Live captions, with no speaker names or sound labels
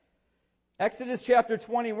Exodus chapter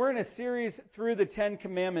 20, we're in a series through the Ten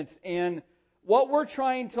Commandments, and what we're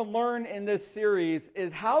trying to learn in this series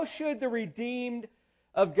is how should the redeemed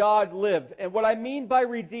of God live? And what I mean by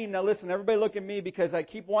redeemed, now listen, everybody look at me because I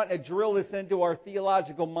keep wanting to drill this into our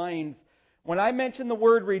theological minds. When I mention the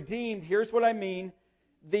word redeemed, here's what I mean.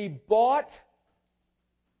 The bought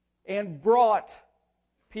and brought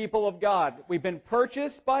people of God. We've been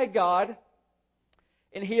purchased by God,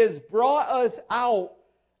 and He has brought us out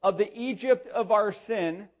of the Egypt of our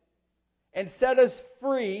sin and set us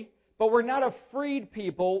free, but we're not a freed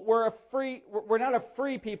people. We're not a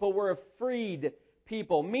free people, we're a freed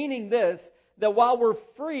people. Meaning this, that while we're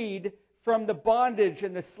freed from the bondage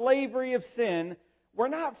and the slavery of sin, we're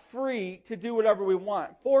not free to do whatever we want.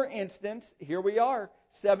 For instance, here we are,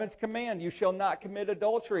 seventh command, you shall not commit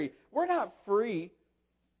adultery. We're not free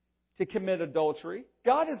to commit adultery.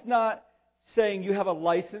 God is not saying you have a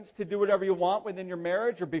license to do whatever you want within your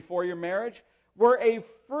marriage or before your marriage. We're a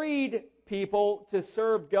freed people to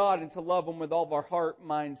serve God and to love Him with all of our heart,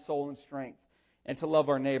 mind, soul, and strength, and to love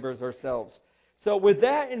our neighbors ourselves. So with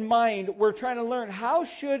that in mind, we're trying to learn how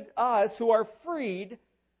should us who are freed,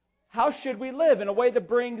 how should we live in a way that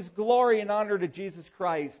brings glory and honor to Jesus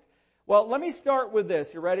Christ? Well, let me start with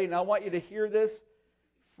this. You ready? And I want you to hear this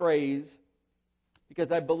phrase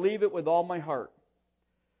because I believe it with all my heart.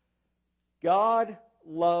 God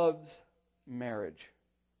loves marriage.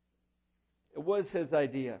 It was His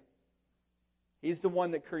idea. He's the one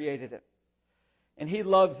that created it. And He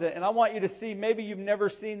loves it. And I want you to see, maybe you've never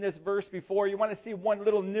seen this verse before. You want to see one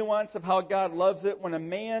little nuance of how God loves it. When a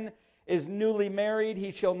man is newly married,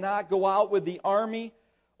 he shall not go out with the army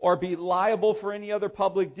or be liable for any other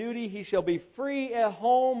public duty. He shall be free at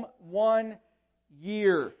home 1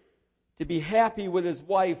 year to be happy with his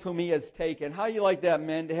wife whom he has taken. How do you like that,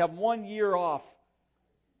 men? To have 1 year off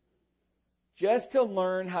just to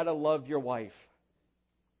learn how to love your wife.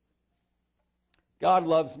 God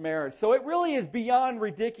loves marriage. So it really is beyond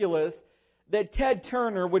ridiculous that Ted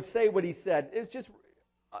Turner would say what he said. It's just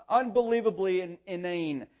unbelievably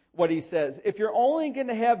inane what he says. If you're only going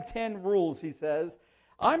to have 10 rules, he says,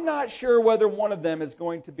 I'm not sure whether one of them is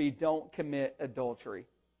going to be don't commit adultery.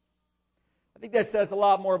 I think that says a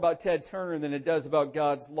lot more about Ted Turner than it does about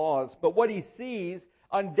God's laws. But what he sees,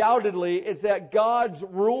 undoubtedly, is that God's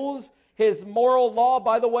rules, His moral law,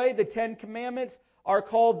 by the way, the Ten Commandments are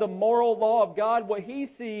called the moral law of God. What He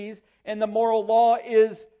sees in the moral law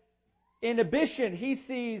is inhibition. He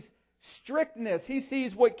sees strictness. He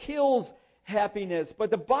sees what kills happiness.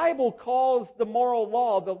 But the Bible calls the moral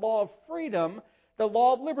law the law of freedom, the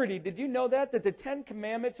law of liberty. Did you know that? That the Ten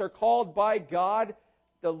Commandments are called by God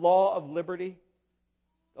the law of liberty,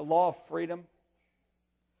 the law of freedom.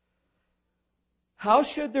 How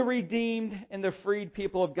should the redeemed and the freed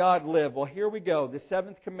people of God live? Well, here we go. The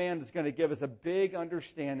seventh command is going to give us a big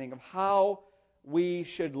understanding of how we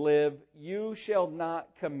should live. You shall not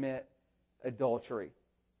commit adultery.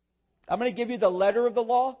 I'm going to give you the letter of the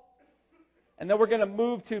law, and then we're going to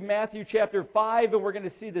move to Matthew chapter 5, and we're going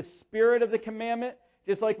to see the spirit of the commandment,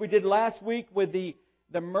 just like we did last week with the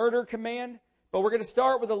murder command. But we're going to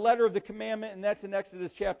start with the letter of the commandment, and that's in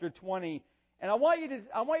Exodus chapter 20. And I want you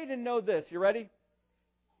to know this. You ready?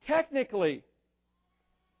 Technically,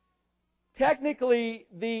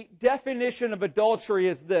 the definition of adultery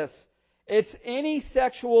is this. It's any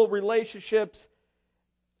sexual relationships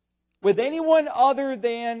with anyone other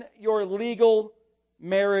than your legal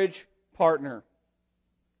marriage partner.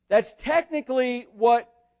 That's technically what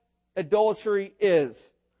adultery is.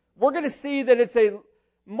 We're going to see that it's a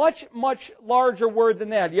much, much larger word than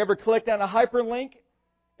that. You ever clicked on a hyperlink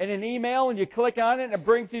in an email and you click on it and it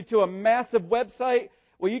brings you to a massive website?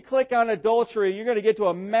 Well, you click on adultery, you're going to get to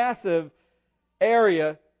a massive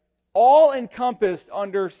area, all encompassed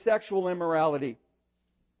under sexual immorality.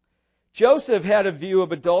 Joseph had a view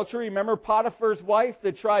of adultery. Remember Potiphar's wife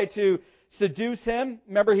that tried to seduce him?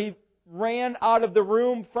 Remember he ran out of the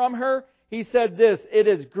room from her? He said this, it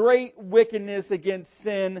is great wickedness against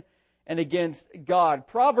sin and against God.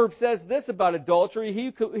 Proverbs says this about adultery,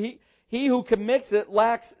 he who commits it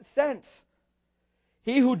lacks sense.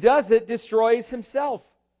 He who does it destroys himself.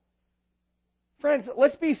 Friends,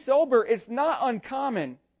 let's be sober. It's not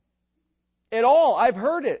uncommon at all. I've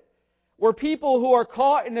heard it. Where people who are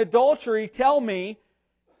caught in adultery tell me,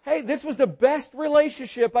 hey, this was the best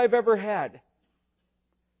relationship I've ever had.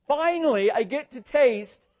 Finally, I get to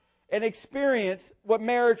taste and experience what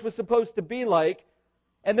marriage was supposed to be like,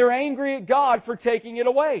 and they're angry at God for taking it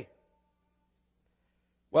away.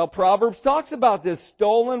 Well, Proverbs talks about this.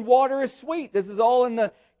 Stolen water is sweet. This is all in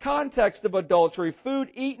the context of adultery.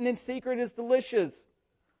 Food eaten in secret is delicious.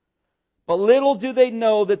 But little do they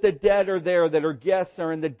know that the dead are there, that our guests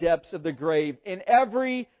are in the depths of the grave. In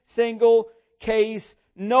every single case,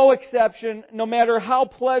 no exception, no matter how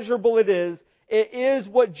pleasurable it is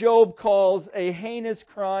what Job calls a heinous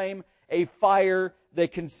crime, a fire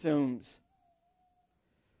that consumes.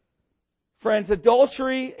 Friends,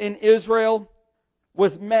 adultery in Israel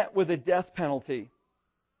was met with a death penalty.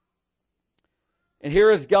 And here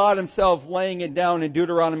is God Himself laying it down in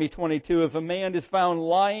Deuteronomy 22. If a man is found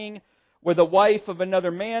lying with the wife of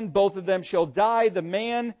another man, both of them shall die, the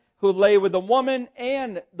man who lay with the woman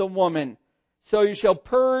and the woman. So you shall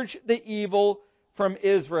purge the evil from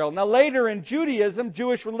Israel. Now later in Judaism,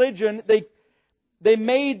 Jewish religion, they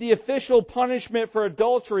made the official punishment for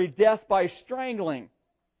adultery death by strangling.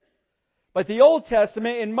 But the Old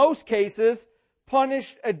Testament, in most cases,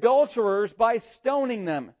 punished adulterers by stoning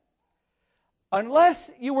them.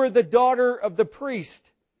 Unless you were the daughter of the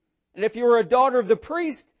priest. And if you were a daughter of the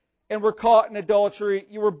priest and were caught in adultery,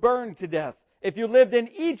 you were burned to death. If you lived in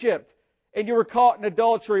Egypt and you were caught in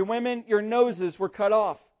adultery, women, your noses were cut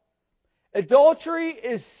off. Adultery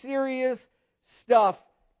is serious stuff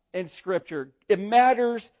in Scripture. It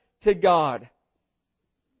matters to God.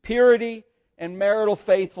 Purity and marital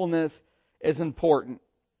faithfulness is important.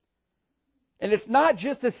 And it's not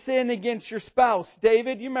just a sin against your spouse.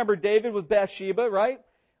 David, you remember David with Bathsheba, right?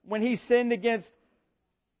 When he sinned against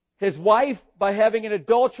his wife by having an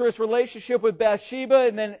adulterous relationship with Bathsheba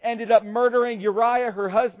and then ended up murdering Uriah, her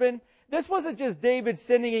husband. This wasn't just David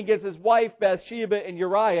sinning against his wife Bathsheba and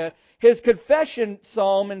Uriah. His confession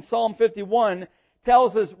psalm in Psalm 51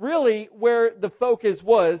 tells us really where the focus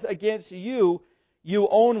was. Against you, you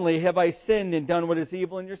only have I sinned and done what is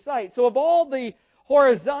evil in your sight. So of all the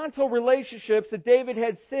horizontal relationships that David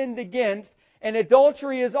had sinned against, and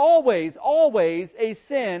adultery is always a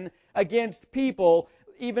sin against people.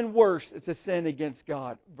 Even worse, it's a sin against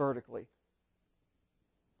God vertically.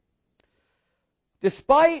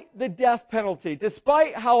 Despite the death penalty,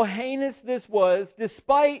 despite how heinous this was,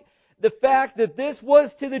 despite the fact that this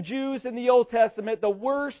was to the Jews in the Old Testament the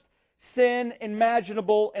worst sin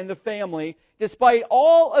imaginable in the family, despite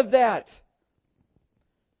all of that,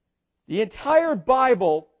 the entire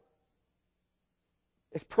Bible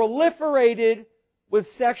is proliferated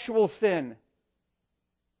with sexual sin.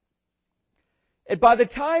 And by the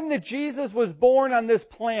time that Jesus was born on this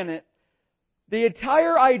planet, the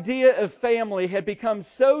entire idea of family had become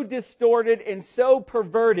so distorted and so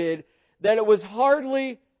perverted that it was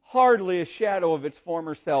hardly a shadow of its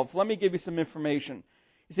former self. Let me give you some information.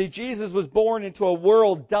 You see, Jesus was born into a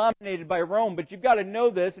world dominated by Rome, but you've got to know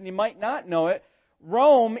this, and you might not know it.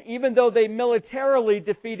 Rome, even though they militarily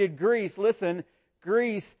defeated Greece, listen,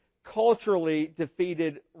 Greece culturally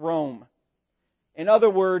defeated Rome. In other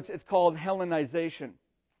words, it's called Hellenization.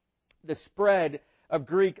 The spread of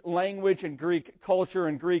Greek language and Greek culture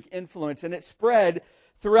and Greek influence. And it spread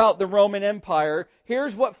throughout the Roman Empire.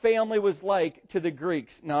 Here's what family was like to the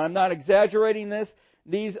Greeks. Now, I'm not exaggerating this.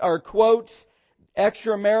 These are quotes.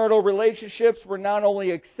 Extramarital relationships were not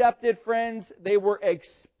only accepted, friends, they were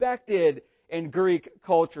expected in Greek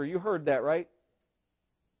culture. You heard that, right?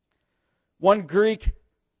 One Greek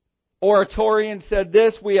oratorian said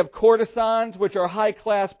this: we have courtesans, which are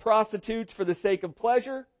high-class prostitutes for the sake of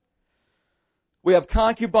pleasure. We have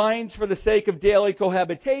concubines for the sake of daily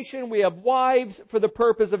cohabitation. We have wives for the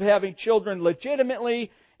purpose of having children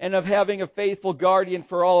legitimately and of having a faithful guardian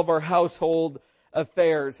for all of our household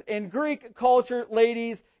affairs. In Greek culture,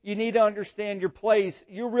 ladies, you need to understand your place.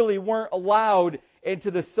 You really weren't allowed into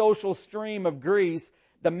the social stream of Greece.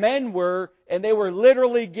 The men were, and they were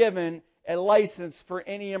literally given a license for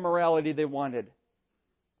any immorality they wanted.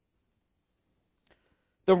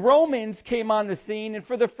 The Romans came on the scene, and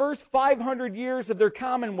for the first 500 years of their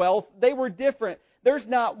commonwealth, they were different. There's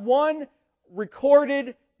not one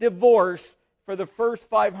recorded divorce for the first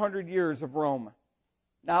 500 years of Rome.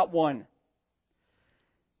 Not one.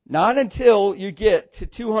 Not until you get to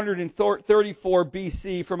 234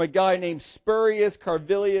 BC from a guy named Spurius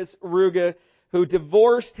Carvilius Ruga, who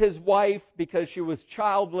divorced his wife because she was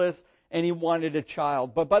childless and he wanted a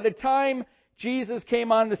child. But by the time Jesus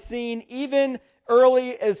came on the scene, even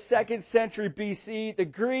early as 2nd century BC, the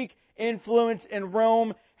Greek influence in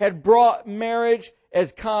Rome had brought marriage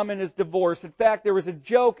as common as divorce. In fact, there was a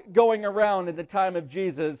joke going around in the time of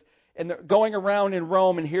Jesus, and going around in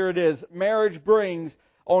Rome, and here it is: marriage brings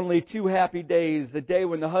only 2 happy days: the day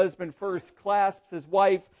when the husband first clasps his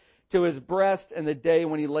wife to his breast and the day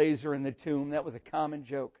when he lays her in the tomb. That was a common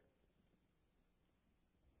joke.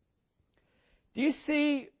 Do you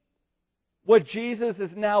see what Jesus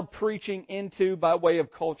is now preaching into by way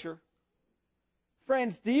of culture?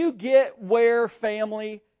 Friends, do you get where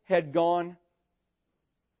family had gone,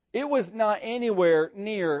 it was not anywhere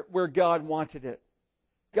near where God wanted it.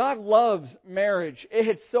 God loves marriage. It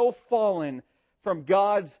had so fallen from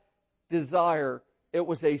God's desire, it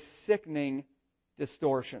was a sickening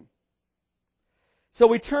distortion. So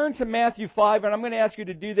we turn to Matthew 5, and I'm going to ask you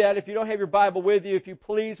to do that. If you don't have your Bible with you, if you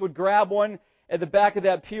please would grab one at the back of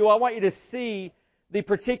that pew. I want you to see the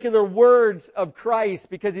particular words of Christ,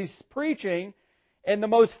 because He's preaching in the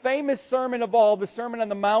most famous sermon of all, the Sermon on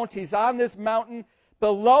the Mount. He's on this mountain.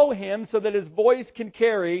 Below Him, so that His voice can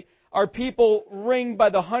carry, are people ringed by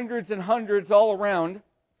the hundreds and hundreds all around.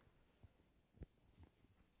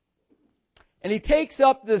 And He takes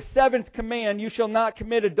up the seventh command, you shall not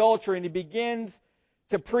commit adultery, and He begins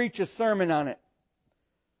to preach a sermon on it.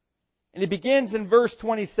 And He begins in verse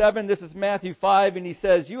 27, this is Matthew 5, and He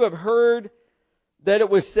says, you have heard that it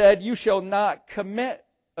was said, you shall not commit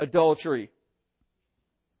adultery.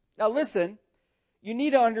 Now listen, you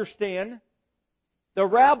need to understand, the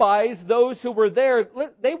rabbis, those who were there,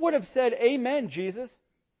 they would have said, amen, Jesus.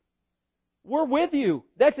 We're with you.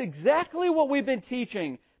 That's exactly what we've been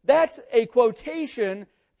teaching. That's a quotation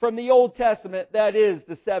from the Old Testament. That is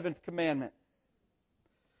the seventh commandment.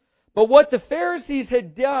 But what the Pharisees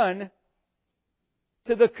had done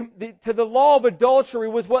to the law of adultery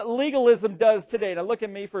was what legalism does today. Now look at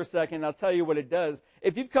me for a second and I'll tell you what it does.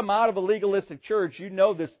 If you've come out of a legalistic church, you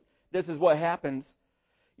know this is what happens.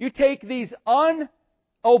 You take these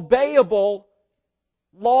unobeyable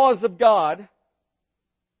laws of God.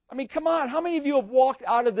 I mean, come on, how many of you have walked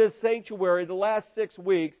out of this sanctuary the last 6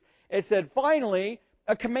 weeks and said, finally,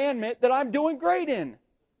 a commandment that I'm doing great in?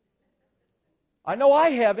 I know I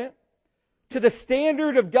haven't. To the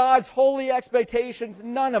standard of God's holy expectations,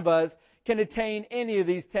 none of us can attain any of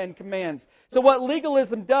these 10 commands. So what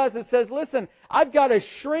legalism does, it says, listen, I've got to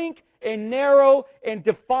shrink and narrow and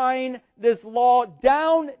define this law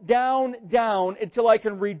down until I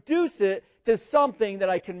can reduce it to something that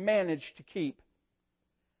I can manage to keep.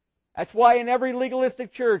 That's why in every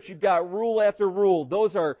legalistic church you've got rule after rule.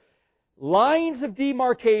 Those are lines of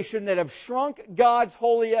demarcation that have shrunk God's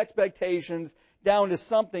holy expectations down to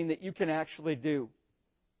something that you can actually do.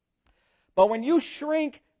 But when you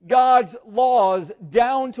shrink God's laws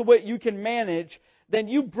down to what you can manage, then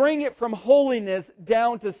you bring it from holiness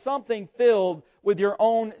down to something filled with your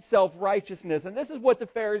own self-righteousness. And this is what the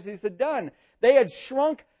Pharisees had done. They had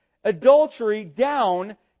shrunk adultery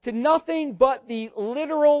down to nothing but the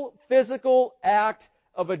literal physical act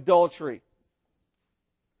of adultery.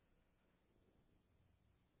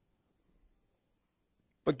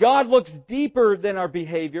 But God looks deeper than our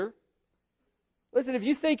behavior. Listen, if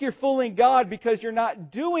you think you're fooling God because you're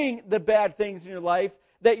not doing the bad things in your life,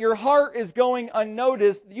 that your heart is going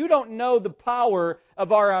unnoticed, you don't know the power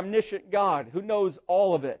of our omniscient God who knows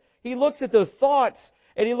all of it. He looks at the thoughts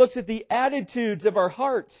and He looks at the attitudes of our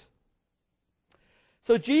hearts.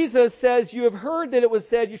 So Jesus says, you have heard that it was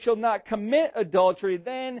said, you shall not commit adultery.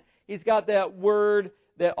 Then He's got that word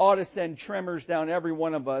that ought to send tremors down every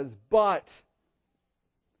one of us. But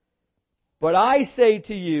I say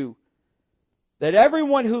to you that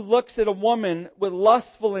everyone who looks at a woman with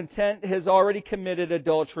lustful intent has already committed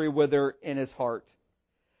adultery with her in his heart.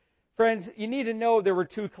 Friends, you need to know there were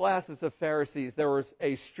two classes of Pharisees. There was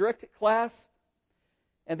a strict class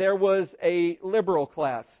and there was a liberal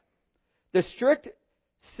class. The strict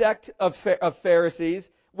sect of Pharisees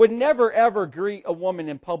would never ever greet a woman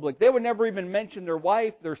in public. They would never even mention their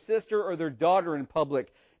wife, their sister, or their daughter in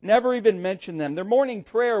public. Never even mention them. Their morning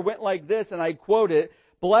prayer went like this, and I quote it,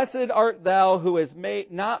 "Blessed art thou who has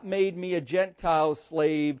not made me a Gentile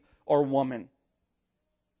slave or woman."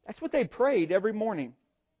 That's what they prayed every morning.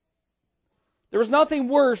 There was nothing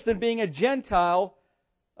worse than being a Gentile,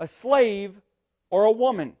 a slave, or a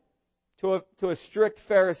woman to a strict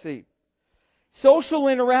Pharisee. Social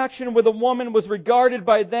interaction with a woman was regarded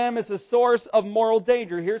by them as a source of moral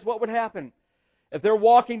danger. Here's what would happen. If they're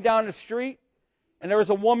walking down the street and there was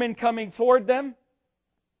a woman coming toward them,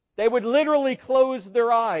 they would literally close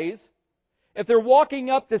their eyes. If they're walking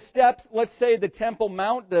up the steps, let's say the Temple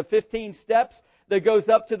Mount, the 15 steps that goes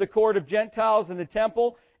up to the court of Gentiles in the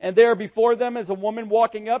temple, and there before them is a woman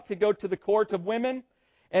walking up to go to the court of women,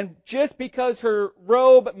 and just because her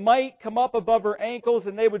robe might come up above her ankles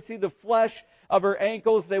and they would see the flesh of her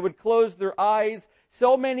ankles, they would close their eyes.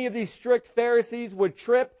 So many of these strict Pharisees would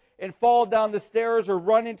trip and fall down the stairs or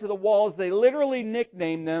run into the walls. They literally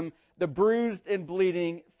nicknamed them the bruised and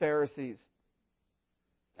bleeding Pharisees.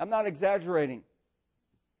 I'm not exaggerating.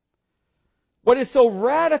 What is so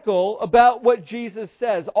radical about what Jesus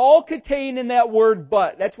says, all contained in that word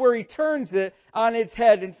 "but." That's where He turns it on its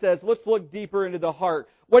head and says, let's look deeper into the heart.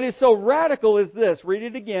 What is so radical is this. Read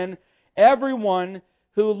it again. Everyone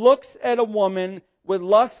who looks at a woman with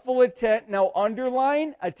lustful intent, now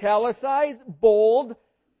underline, italicize, bold,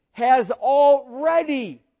 has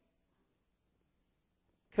already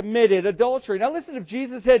committed adultery. Now listen, if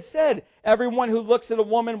Jesus had said, everyone who looks at a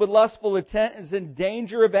woman with lustful intent is in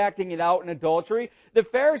danger of acting it out in adultery, the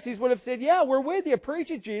Pharisees would have said, yeah, we're with you.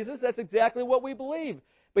 Preach it, Jesus. That's exactly what we believe.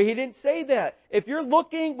 But He didn't say that. If you're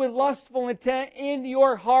looking with lustful intent in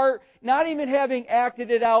your heart, not even having acted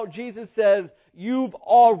it out, Jesus says, you've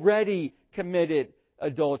already committed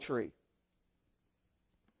adultery.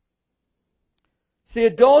 See,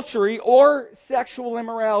 adultery or sexual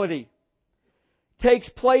immorality takes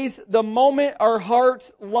place the moment our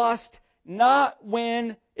hearts lust, not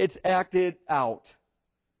when it's acted out.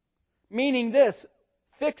 Meaning this,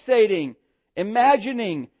 fixating,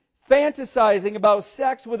 imagining, fantasizing about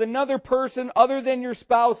sex with another person other than your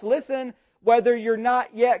spouse. Listen, whether you're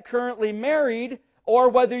not yet currently married or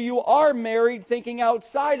whether you are married thinking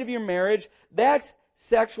outside of your marriage, that's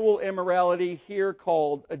sexual immorality, here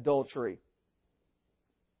called adultery.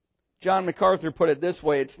 John MacArthur put it this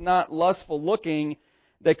way, it's not lustful looking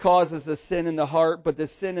that causes the sin in the heart, but the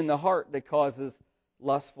sin in the heart that causes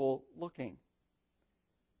lustful looking.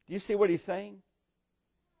 Do you see what he's saying?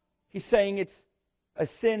 He's saying it's a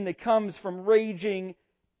sin that comes from raging,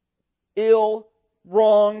 ill,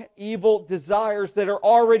 wrong, evil desires that are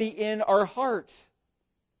already in our hearts.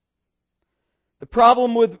 The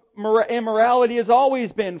problem with immorality has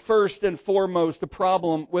always been, first and foremost, a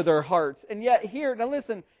problem with our hearts. And yet here, now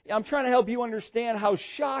listen, I'm trying to help you understand how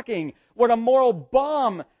shocking, what a moral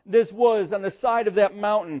bomb this was on the side of that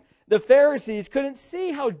mountain. The Pharisees couldn't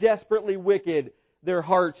see how desperately wicked their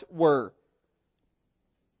hearts were.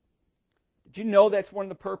 Did you know that's one of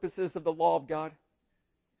the purposes of the law of God?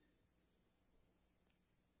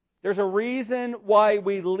 There's a reason why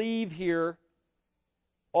we leave here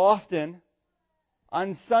often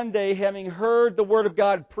on Sunday having heard the Word of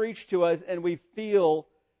God preached to us and we feel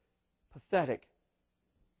pathetic.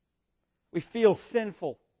 We feel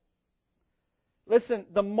sinful. Listen,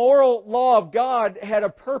 the moral law of God had a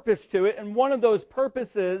purpose to it, and one of those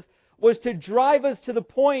purposes was to drive us to the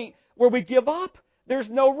point where we give up. There's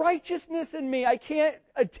no righteousness in me. I can't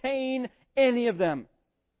attain any of them.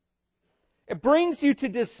 It brings you to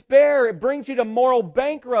despair. It brings you to moral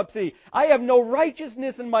bankruptcy. I have no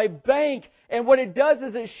righteousness in my bank. And what it does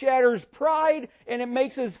is it shatters pride and it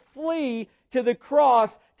makes us flee to the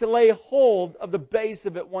cross to lay hold of the base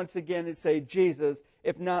of it once again and say, Jesus,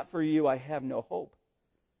 if not for you, I have no hope.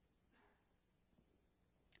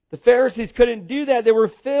 The Pharisees couldn't do that. They were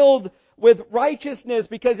filled with righteousness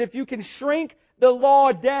because if you can shrink the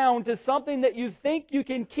law down to something that you think you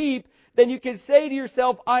can keep, then you can say to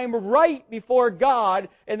yourself, I'm right before God,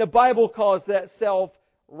 and the Bible calls that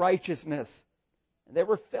self-righteousness. And they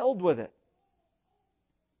were filled with it.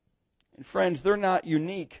 And friends, they're not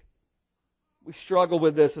unique. We struggle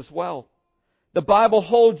with this as well. The Bible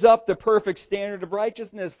holds up the perfect standard of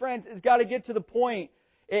righteousness. Friends, it's got to get to the point.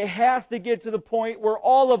 It has to get to the point where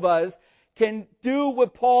all of us can do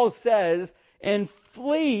what Paul says and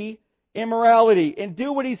flee immorality and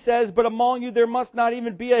do what he says, but among you there must not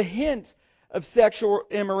even be a hint of sexual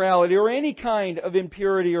immorality or any kind of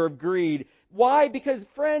impurity or of greed. Why? Because,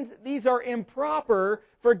 friends, these are improper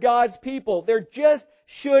for God's people. There just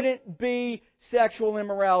shouldn't be sexual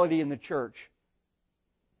immorality in the church.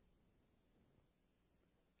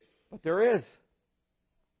 But there is.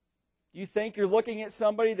 You think you're looking at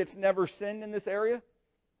somebody that's never sinned in this area?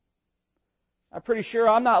 I'm pretty sure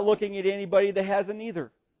I'm not looking at anybody that hasn't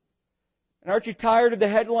either. And aren't you tired of the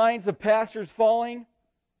headlines of pastors falling?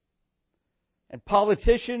 And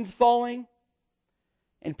politicians falling?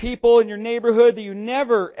 And people in your neighborhood that you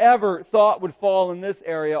never, ever thought would fall in this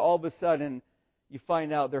area, all of a sudden you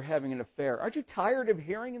find out they're having an affair. Aren't you tired of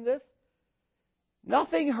hearing this?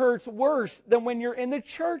 Nothing hurts worse than when you're in the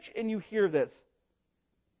church and you hear this.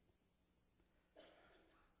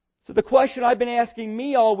 So the question I've been asking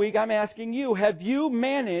me all week, I'm asking you, have you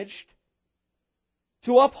managed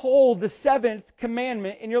to uphold the seventh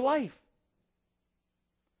commandment in your life?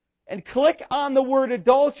 And click on the word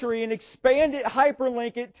adultery and expand it,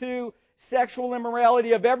 hyperlink it to sexual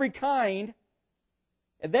immorality of every kind.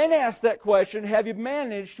 And then ask that question, have you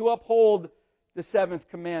managed to uphold the seventh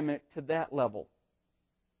commandment to that level?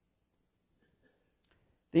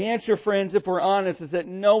 The answer, friends, if we're honest, is that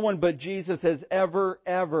no one but Jesus has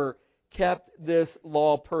ever kept this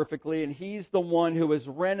law perfectly. And He's the one who is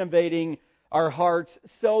renovating our hearts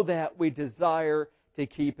so that we desire to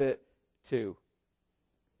keep it too.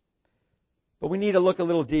 But we need to look a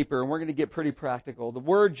little deeper, and we're going to get pretty practical. The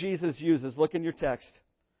word Jesus uses, look in your text.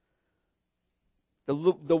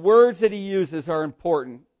 The words that he uses are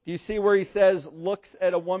important. Do you see where he says, looks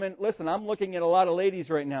at a woman? Listen, I'm looking at a lot of ladies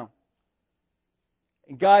right now.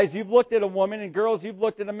 And guys, you've looked at a woman, and girls, you've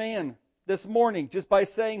looked at a man this morning just by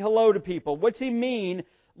saying hello to people. What's he mean,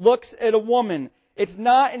 looks at a woman? It's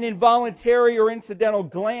not an involuntary or incidental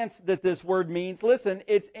glance that this word means. Listen,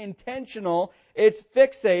 it's intentional, it's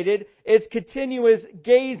fixated, it's continuous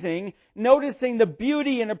gazing, noticing the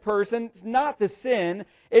beauty in a person. It's not the sin.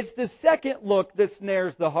 It's the second look that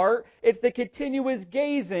snares the heart. It's the continuous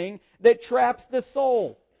gazing that traps the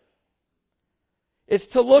soul. It's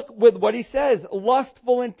to look with what he says,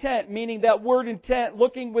 lustful intent, meaning that word intent,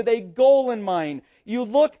 looking with a goal in mind. You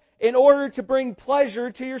look in order to bring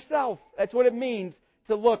pleasure to yourself. That's what it means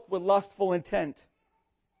to look with lustful intent.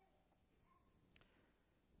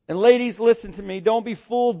 And ladies, listen to me. Don't be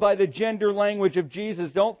fooled by the gender language of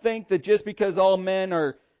Jesus. Don't think that just because all men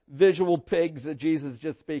are visual pigs that Jesus is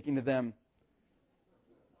just speaking to them.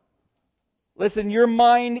 Listen, your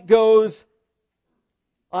mind goes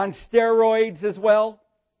on steroids as well.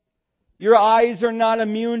 Your eyes are not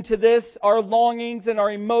immune to this. Our longings and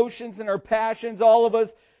our emotions and our passions, all of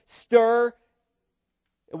us stir.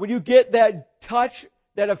 When you get that touch,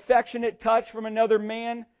 that affectionate touch from another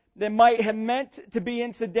man that might have meant to be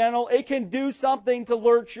incidental, it can do something to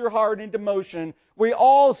lurch your heart into motion. We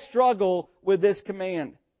all struggle with this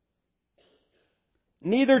command.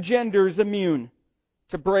 Neither gender is immune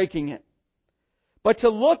to breaking it. But to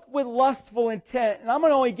look with lustful intent, and I'm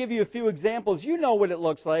going to only give you a few examples. You know what it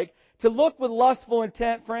looks like. To look with lustful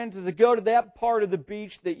intent, friends, is to go to that part of the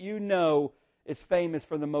beach that you know is famous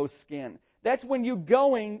for the most skin. That's when you're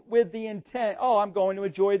going with the intent, oh, I'm going to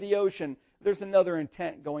enjoy the ocean. There's another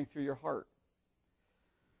intent going through your heart.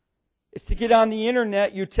 It's to get on the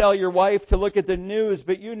internet, you tell your wife to look at the news,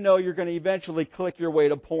 but you know you're going to eventually click your way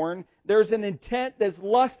to porn. There's an intent that's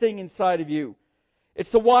lusting inside of you.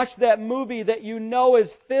 It's to watch that movie that you know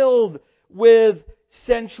is filled with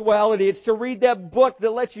sensuality. It's to read that book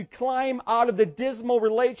that lets you climb out of the dismal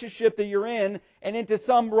relationship that you're in and into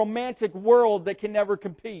some romantic world that can never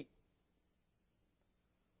compete.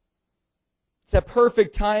 It's that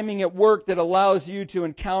perfect timing at work that allows you to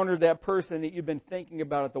encounter that person that you've been thinking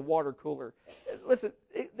about at the water cooler. Listen,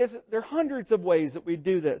 there are hundreds of ways that we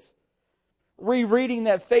do this. Rereading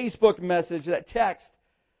that Facebook message, that text,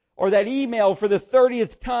 or that email for the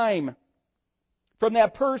 30th time from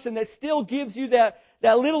that person that still gives you that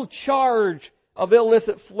little charge of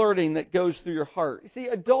illicit flirting that goes through your heart. You see,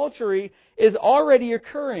 adultery is already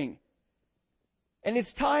occurring. And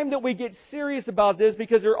it's time that we get serious about this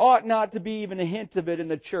because there ought not to be even a hint of it in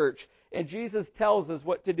the church. And Jesus tells us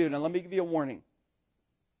what to do. Now let me give you a warning.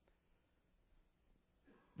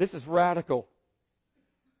 This is radical.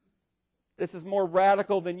 This is more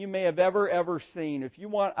radical than you may have ever seen. If you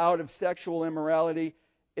want out of sexual immorality,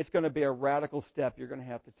 it's going to be a radical step you're going to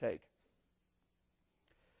have to take.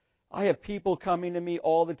 I have people coming to me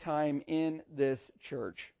all the time in this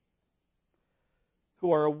church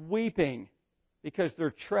who are weeping because they're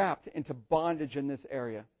trapped into bondage in this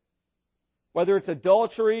area. Whether it's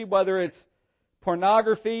adultery, whether it's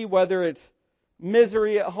pornography, whether it's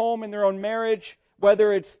misery at home in their own marriage,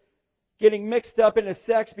 whether it's getting mixed up into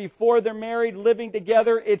sex before they're married, living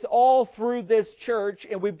together. It's all through this church,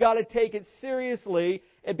 and we've got to take it seriously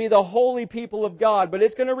and be the holy people of God. But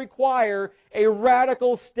it's going to require a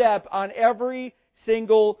radical step on every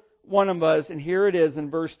single one of us. And here it is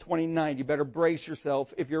in verse 29. You better brace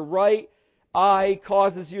yourself. If your right eye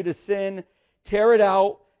causes you to sin, tear it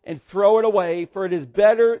out and throw it away, for it is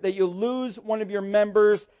better that you lose one of your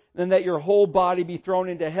members than that your whole body be thrown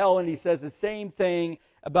into hell. And he says the same thing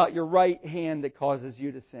about your right hand that causes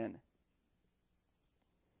you to sin.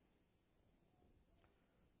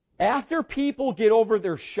 After people get over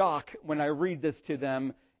their shock when I read this to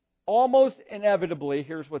them, almost inevitably,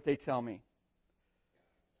 here's what they tell me.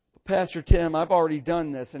 Pastor Tim, I've already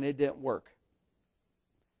done this and it didn't work.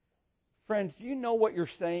 Friends, do you know what you're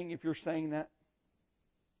saying if you're saying that?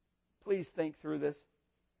 Please think through this.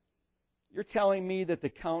 You're telling me that the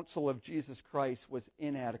counsel of Jesus Christ was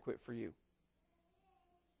inadequate for you.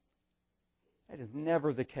 That is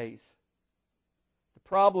never the case. The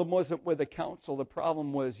problem wasn't with the counsel. The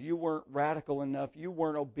problem was you weren't radical enough. You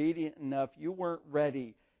weren't obedient enough. You weren't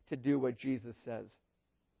ready to do what Jesus says.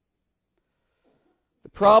 The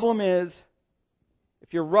problem is,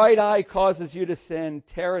 if your right eye causes you to sin,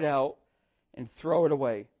 tear it out and throw it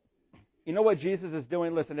away. You know what Jesus is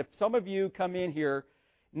doing? Listen, if some of you come in here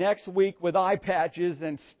next week with eye patches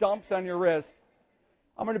and stumps on your wrist,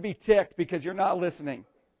 I'm going to be ticked because you're not listening.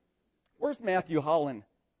 Where's Matthew Holland?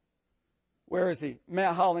 Where is he?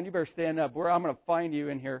 Matt Holland, you better stand up. I'm going to find you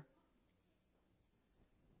in here.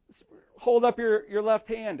 hold up your left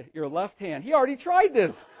hand. Your left hand. He already tried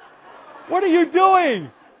this. What are you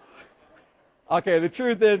doing? Okay, the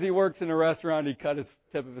truth is he works in a restaurant. He cut his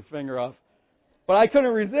tip of his finger off. But I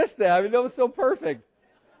couldn't resist that. I mean, that was so perfect.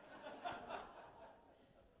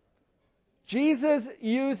 Jesus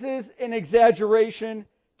uses an exaggeration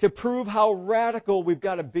to prove how radical we've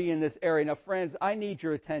got to be in this area. Now, friends, I need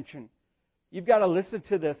your attention. You've got to listen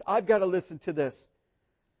to this. I've got to listen to this.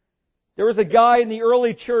 There was a guy in the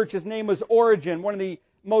early church. His name was Origen, one of the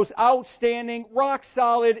most outstanding,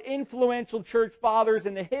 rock-solid, influential church fathers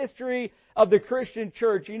in the history of the Christian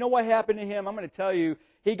church. You know what happened to him? I'm going to tell you.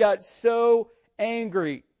 He got so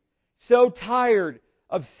angry, so tired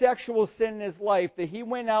of sexual sin in his life that he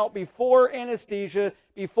went out before anesthesia,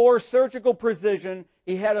 before surgical precision.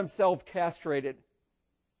 He had himself castrated.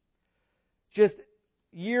 Just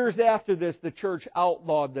years after this, the church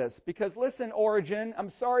outlawed this. Because listen, Origen, I'm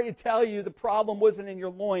sorry to tell you, the problem wasn't in your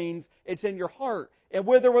loins, it's in your heart. And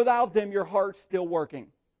with or without them, your heart's still working.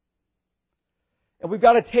 And we've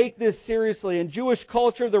got to take this seriously. In Jewish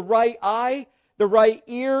culture, the right eye, the right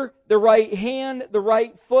ear, the right hand, the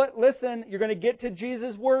right foot, listen, you're going to get to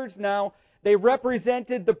Jesus' words now. They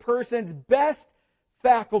represented the person's best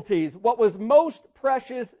faculties, what was most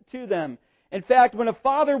precious to them. In fact, when a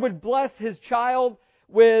father would bless his child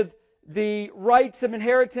with the rights of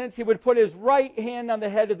inheritance, he would put his right hand on the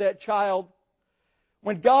head of that child.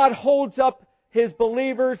 When God holds up His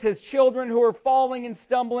believers, His children who are falling and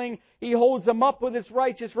stumbling, He holds them up with His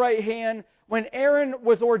righteous right hand. When Aaron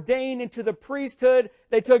was ordained into the priesthood,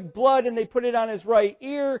 they took blood and they put it on his right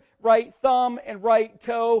ear, right thumb, and right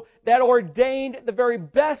toe. That ordained the very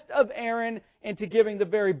best of Aaron into giving the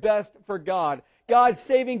very best for God. God's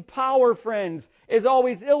saving power, friends, is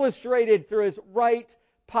always illustrated through His right,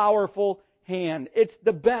 powerful hand. It's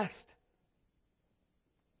the best.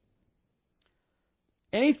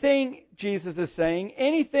 Anything, Jesus is saying,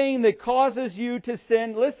 anything that causes you to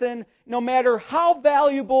sin, listen, no matter how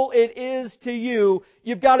valuable it is to you,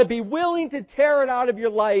 you've got to be willing to tear it out of your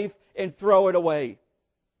life and throw it away.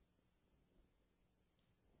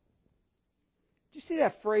 Do you see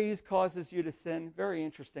that phrase, causes you to sin? Very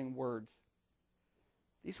interesting words.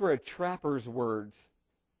 These were a trapper's words.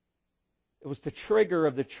 It was the trigger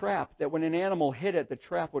of the trap, that when an animal hit it, the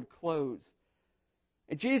trap would close.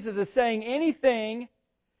 And Jesus is saying anything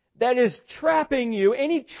that is trapping you,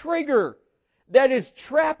 any trigger that is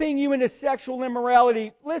trapping you into sexual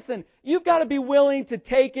immorality, listen, you've got to be willing to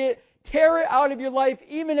take it, tear it out of your life,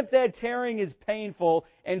 even if that tearing is painful,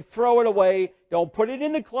 and throw it away. Don't put it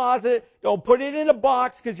in the closet. Don't put it in a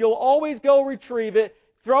box, because you'll always go retrieve it.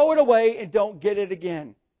 Throw it away and don't get it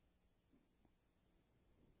again.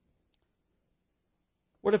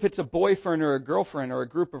 What if it's a boyfriend or a girlfriend or a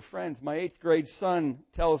group of friends? My 8th grade son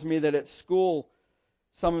tells me that at school,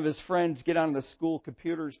 some of his friends get on the school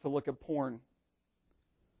computers to look at porn.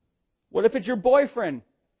 What if it's your boyfriend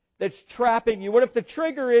that's trapping you? What if the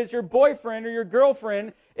trigger is your boyfriend or your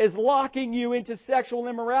girlfriend is locking you into sexual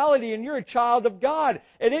immorality and you're a child of God?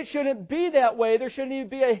 And it shouldn't be that way. There shouldn't even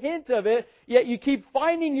be a hint of it, yet you keep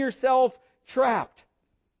finding yourself trapped.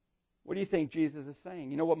 What do you think Jesus is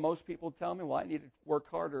saying? You know what most people tell me? Well, I need to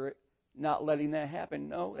work harder at not letting that happen.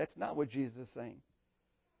 No, that's not what Jesus is saying.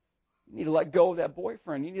 You need to let go of that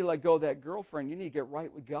boyfriend. You need to let go of that girlfriend. You need to get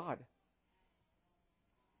right with God.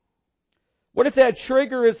 What if that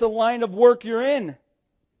trigger is the line of work you're in?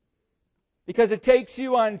 Because it takes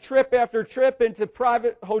you on trip after trip into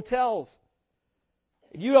private hotels.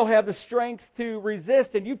 You don't have the strength to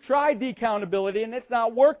resist, and you've tried the accountability, and it's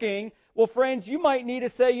not working. Well, friends, you might need to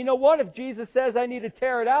say, you know what? If Jesus says I need to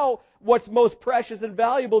tear it out, what's most precious and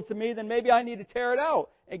valuable to me, then maybe I need to tear it out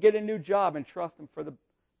and get a new job and trust Him for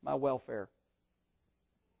my welfare.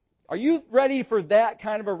 Are you ready for that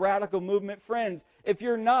kind of a radical movement? Friends, if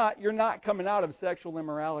you're not coming out of sexual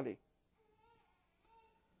immorality.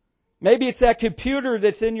 Maybe it's that computer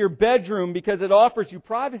that's in your bedroom because it offers you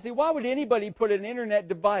privacy. Why would anybody put an internet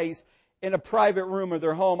device in a private room of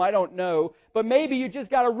their home? I don't know. But maybe you just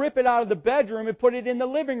got to rip it out of the bedroom and put it in the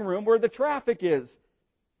living room where the traffic is.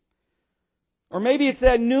 Or maybe it's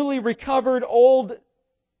that newly recovered old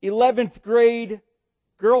 11th grade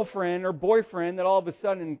girlfriend or boyfriend that all of a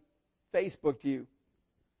sudden Facebooked you.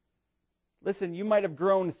 Listen, you might have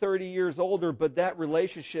grown 30 years older, but that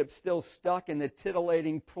relationship's still stuck in the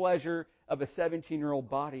titillating pleasure of a 17-year-old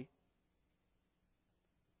body.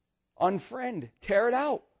 Unfriend. Tear it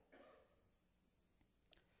out.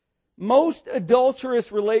 Most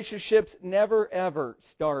adulterous relationships never ever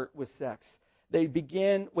start with sex. They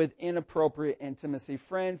begin with inappropriate intimacy.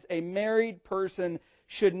 Friends, a married person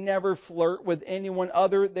should never flirt with anyone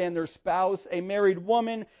other than their spouse. A married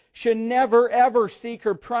woman should never, ever seek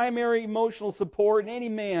her primary emotional support in any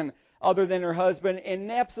man other than her husband.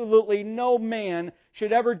 And absolutely no man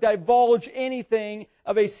should ever divulge anything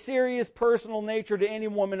of a serious personal nature to any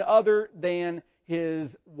woman other than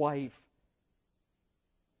his wife.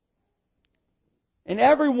 And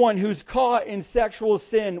everyone who's caught in sexual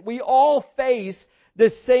sin, we all face the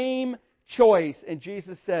same choice. And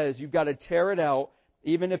Jesus says, you've got to tear it out,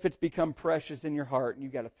 even if it's become precious in your heart, and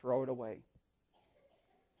you've got to throw it away.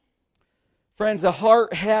 Friends, the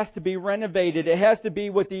heart has to be renovated. It has to be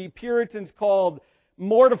what the Puritans called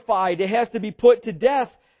mortified. It has to be put to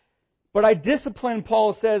death. But I discipline,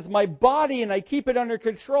 Paul says, my body, and I keep it under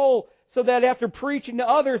control so that after preaching to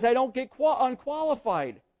others, I don't get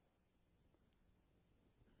unqualified.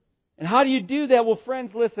 And how do you do that? Well,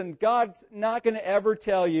 friends, listen, God's not going to ever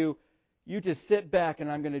tell you, you just sit back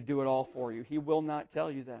and I'm going to do it all for you. He will not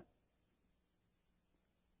tell you that.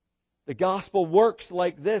 The gospel works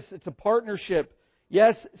like this. It's a partnership.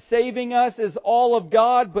 Yes, saving us is all of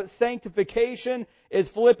God, but sanctification is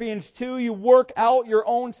Philippians 2. You work out your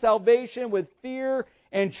own salvation with fear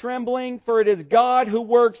and trembling, for it is God who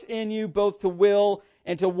works in you both to will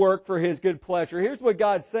and to work for His good pleasure. Here's what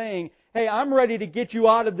God's saying. Hey, I'm ready to get you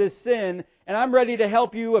out of this sin, and I'm ready to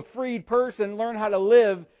help you, a freed person, learn how to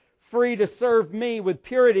live free to serve me with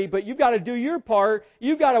purity, but you've got to do your part.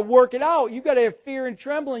 You've got to work it out. You've got to have fear and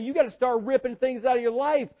trembling. You've got to start ripping things out of your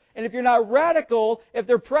life. And if you're not radical, if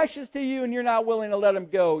they're precious to you and you're not willing to let them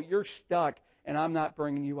go, you're stuck, and I'm not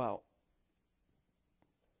bringing you out.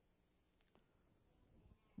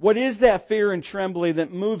 What is that fear and trembling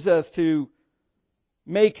that moves us to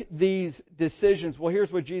make these decisions? Well,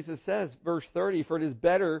 here's what Jesus says, verse 30, for it is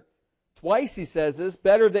better, twice He says this,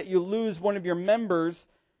 better that you lose one of your members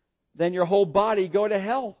than your whole body go to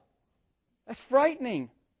hell. That's frightening.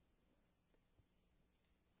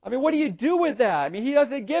 I mean, what do you do with that? I mean, He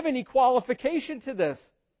doesn't give any qualification to this.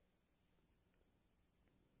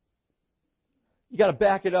 You got to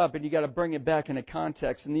back it up and you got to bring it back into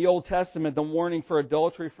context. In the Old Testament, the warning for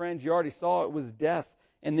adultery, friends, you already saw it was death.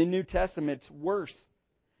 In the New Testament, it's worse.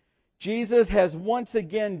 Jesus has once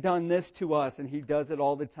again done this to us, and He does it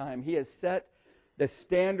all the time. He has set the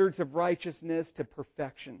standards of righteousness to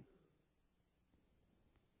perfection.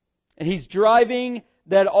 And He's driving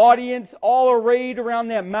that audience all arrayed around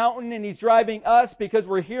that mountain, and He's driving us, because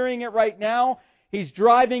we're hearing it right now, He's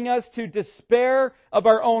driving us to despair of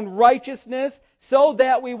our own righteousness so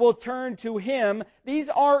that we will turn to Him. These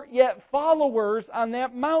aren't yet followers on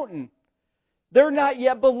that mountain. They're not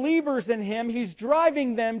yet believers in Him. He's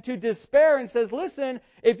driving them to despair and says, listen,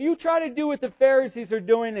 if you try to do what the Pharisees are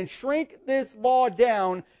doing and shrink this law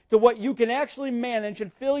down to what you can actually manage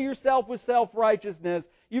and fill yourself with self-righteousness,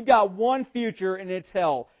 you've got one future, and it's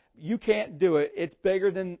hell. You can't do it. It's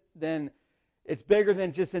bigger than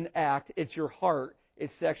just an act. It's your heart.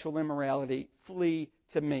 It's sexual immorality. Flee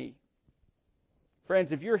to me.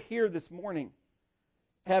 Friends, if you're here this morning,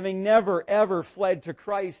 having never, ever fled to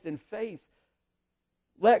Christ in faith,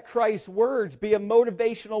 let Christ's words be a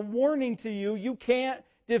motivational warning to you. You can't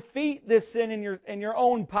defeat this sin in your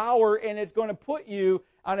own power, and it's going to put you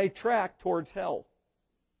on a track towards hell.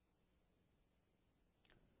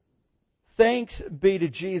 Thanks be to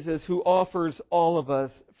Jesus who offers all of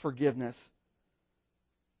us forgiveness.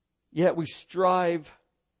 Yet we strive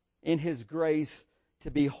in His grace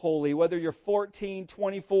to be holy. Whether you're 14,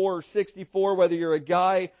 24, or 64, whether you're a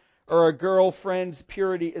guy or a girl, friends,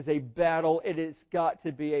 purity is a battle. It has got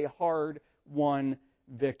to be a hard-won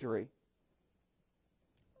victory.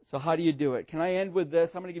 So how do you do it? Can I end with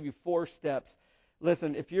this? I'm going to give you 4 steps.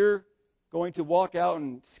 Listen, if you're going to walk out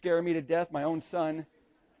and scare me to death, my own son,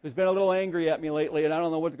 who's been a little angry at me lately, and I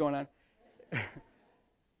don't know what's going on.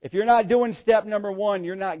 If you're not doing step number 1,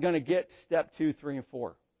 you're not going to get step 2, 3, and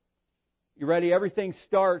 4. You ready? Everything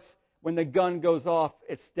starts when the gun goes off.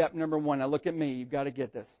 It's step number 1. Now look at me. You've got to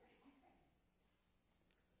get this.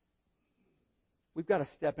 We've got to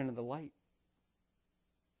step into the light.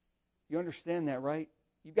 You understand that, right?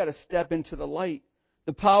 You've got to step into the light.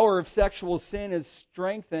 The power of sexual sin is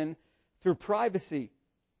strengthened through privacy.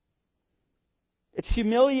 It's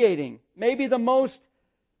humiliating. Maybe the most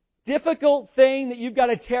difficult thing that you've got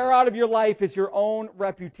to tear out of your life is your own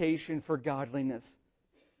reputation for godliness.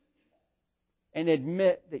 And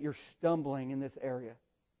admit that you're stumbling in this area.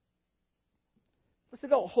 Listen,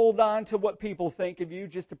 don't hold on to what people think of you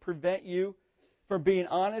just to prevent you from being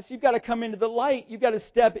honest. You've got to come into the light. You've got to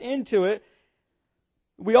step into it.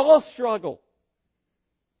 We all struggle.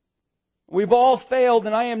 We've all failed,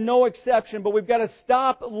 and I am no exception, but we've got to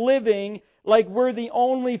stop living like we're the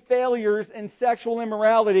only failures in sexual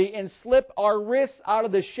immorality and slip our wrists out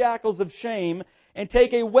of the shackles of shame and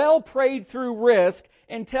take a well-prayed through risk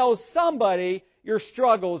and tell somebody your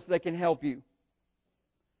struggles that can help you.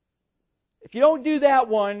 If you don't do that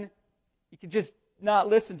one, you can just not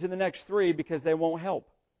listen to the next three because they won't help.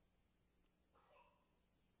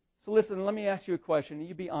 So listen, let me ask you a question.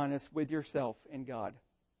 You be honest with yourself and God.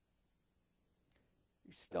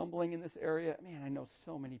 You're stumbling in this area? Man, I know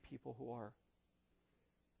so many people who are.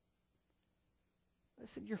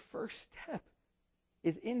 Listen, your first step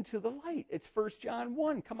is into the light. It's 1 John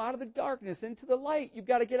 1. Come out of the darkness into the light. You've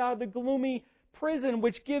got to get out of the gloomy prison,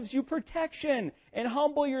 which gives you protection. And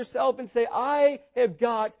humble yourself and say, I have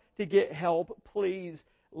got to get help. Please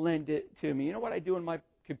lend it to me. You know what I do in my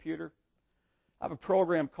computer? I have a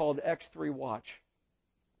program called X3 Watch.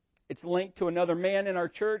 It's linked to another man in our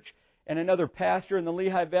church and another pastor in the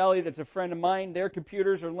Lehigh Valley that's a friend of mine. Their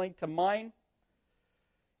computers are linked to mine.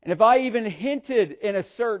 And if I even hinted in a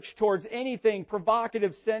search towards anything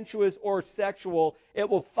provocative, sensuous, or sexual, it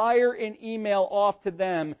will fire an email off to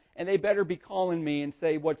them, and they better be calling me and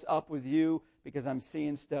say, what's up with you? Because I'm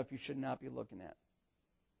seeing stuff you should not be looking at.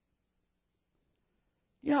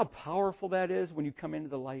 You know how powerful that is when you come into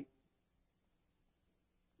the light?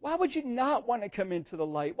 Why would you not want to come into the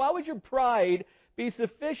light? Why would your pride be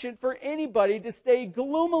sufficient for anybody to stay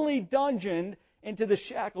gloomily dungeoned into the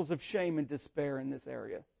shackles of shame and despair in this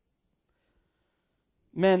area?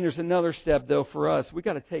 Men, there's another step, though, for us. We've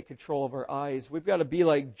got to take control of our eyes. We've got to be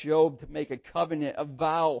like Job to make a covenant, a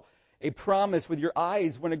vow, a promise with your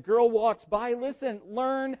eyes. When a girl walks by, listen,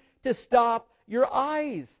 learn to stop your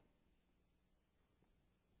eyes.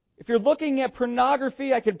 If you're looking at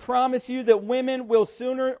pornography, I can promise you that women will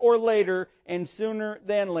sooner or later, and sooner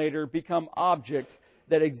than later, become objects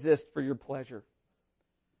that exist for your pleasure.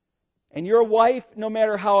 And your wife, no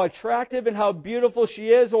matter how attractive and how beautiful she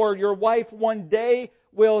is, or your wife one day,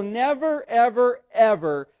 will never, ever,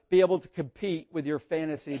 ever be able to compete with your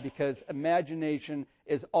fantasy because imagination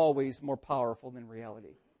is always more powerful than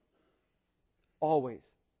reality. Always.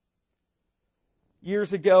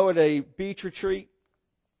 Years ago at a beach retreat,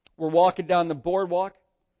 we're walking down the boardwalk.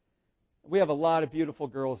 We have a lot of beautiful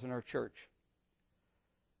girls in our church.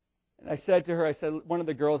 And I said to her, one of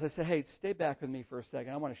the girls, I said, hey, stay back with me for a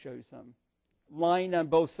second. I want to show you something. Lined on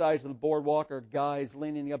both sides of the boardwalk are guys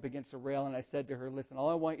leaning up against a rail. And I said to her, listen, all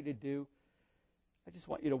I want you to do, I just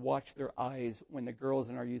want you to watch their eyes when the girls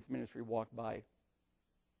in our youth ministry walk by.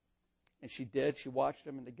 And she did. She watched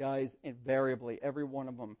them, and the guys, invariably, every one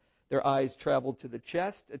of them, their eyes traveled to the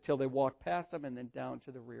chest until they walked past them and then down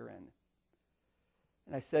to the rear end.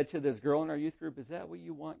 And I said to this girl in our youth group, is that what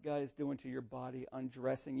you want guys doing to your body,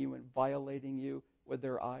 undressing you and violating you with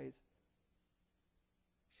their eyes?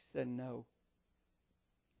 She said no.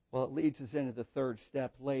 Well, it leads us into the third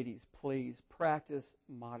step. Ladies, please practice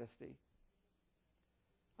modesty.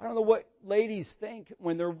 I don't know what ladies think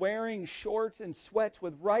when they're wearing shorts and sweats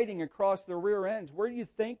with writing across their rear ends. Where do you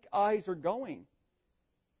think eyes are going?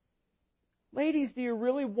 Ladies, do you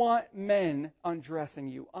really want men undressing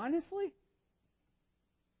you? Honestly?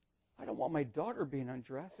 I don't want my daughter being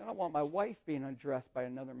undressed. I don't want my wife being undressed by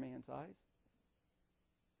another man's eyes.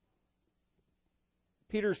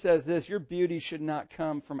 Peter says this, your beauty should not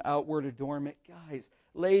come from outward adornment. Guys,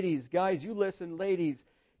 you listen, ladies,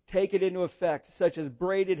 take it into effect, such as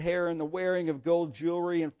braided hair and the wearing of gold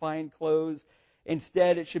jewelry and fine clothes.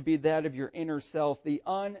 Instead, it should be that of your inner self, the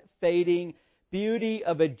unfading beauty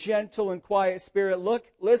of a gentle and quiet spirit.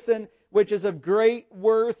 Listen, which is of great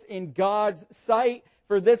worth in God's sight.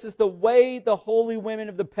 For this is the way the holy women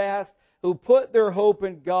of the past who put their hope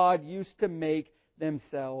in God used to make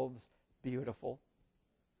themselves beautiful.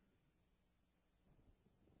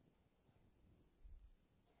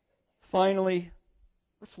 Finally,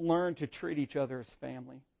 let's learn to treat each other as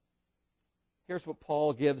family. Here's what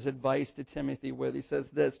Paul gives advice to Timothy with. He says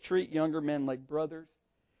this, treat younger men like brothers,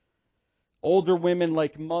 older women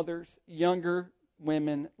like mothers, younger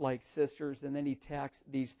women like sisters. And then he tacks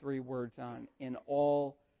these three words on, in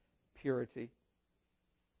all purity.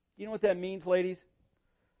 You know what that means, ladies?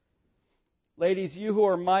 Ladies, you who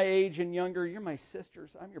are my age and younger, you're my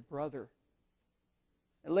sisters. I'm your brother.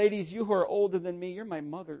 And ladies, you who are older than me, you're my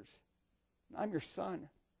mothers. I'm your son.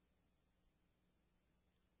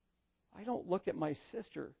 I don't look at my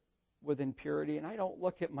sister with impurity, and I don't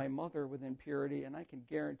look at my mother with impurity, and I can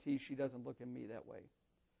guarantee she doesn't look at me that way.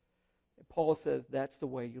 And Paul says that's the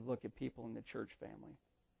way you look at people in the church family.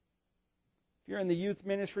 If you're in the youth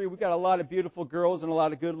ministry, we've got a lot of beautiful girls and a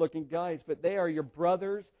lot of good-looking guys, but they are your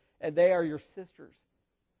brothers and they are your sisters.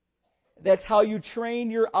 That's how you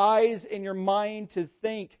train your eyes and your mind to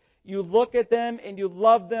think. You look at them and you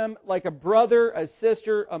love them like a brother, a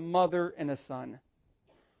sister, a mother, and a son.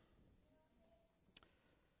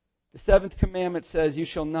 The seventh commandment says, you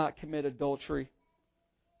shall not commit adultery.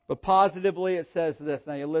 But positively it says this.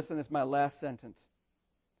 Now you listen, this is my last sentence.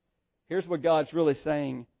 Here's what God's really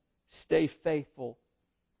saying. Stay faithful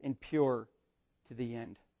and pure to the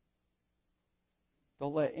end.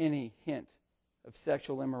 Don't let any hint of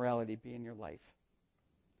sexual immorality be in your life.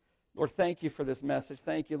 Lord, thank you for this message.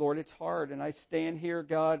 Thank you, Lord. It's hard, and I stand here,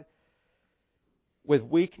 God, with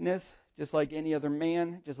weakness, just like any other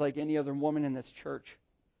man, just like any other woman in this church.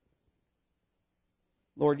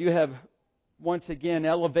 Lord, you have once again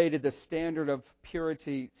elevated the standard of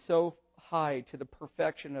purity so high to the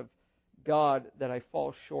perfection of God that I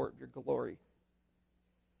fall short of your glory.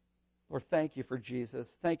 Lord, thank you for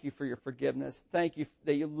Jesus. Thank you for your forgiveness. Thank you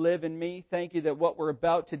that you live in me. Thank you that what we're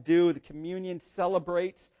about to do, the communion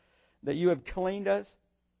celebrates that you have cleaned us,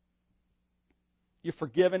 you've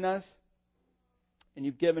forgiven us, and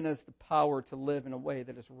you've given us the power to live in a way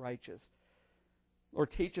that is righteous.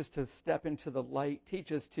 Lord, teach us to step into the light.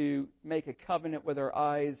 Teach us to make a covenant with our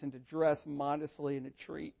eyes and to dress modestly and to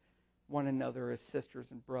treat one another as sisters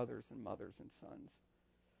and brothers and mothers and sons.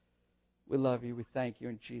 We love you. We thank you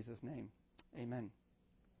in Jesus' name. Amen.